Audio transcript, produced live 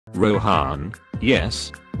Rohan,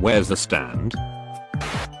 yes, where's the stand?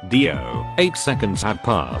 Dio, 8 seconds have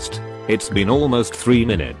passed. It's been almost 3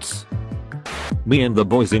 minutes. Me and the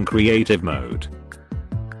boys in creative mode.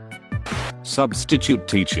 Substitute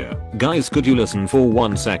teacher, guys could you listen for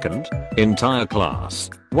 1 second? Entire class,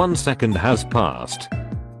 1 second has passed.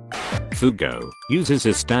 Fugo, uses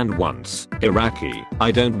his stand once. Iraqi,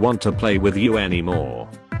 I don't want to play with you anymore.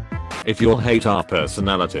 If you'll hate our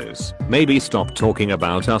personalities, maybe stop talking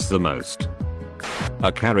about us the most.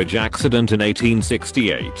 A carriage accident in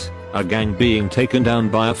 1868, a gang being taken down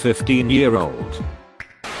by a 15-year-old.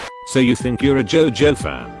 So you think you're a JoJo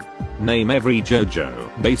fan? Name every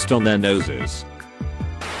JoJo based on their noses.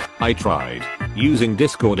 I tried using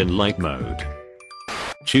Discord in light mode.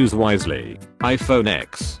 Choose wisely. iPhone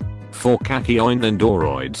X. For Kakyoin and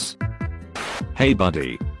Oroids. Hey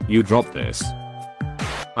buddy, you dropped this.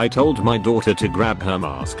 I told my daughter to grab her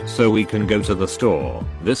mask so we can go to the store.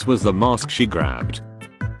 This was the mask she grabbed.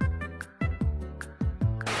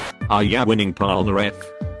 Are ya winning Palnareth?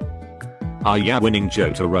 Are ya winning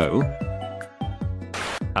Jotaro?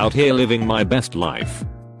 Out here living my best life.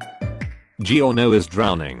 Giorno is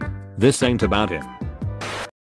drowning. This ain't about him.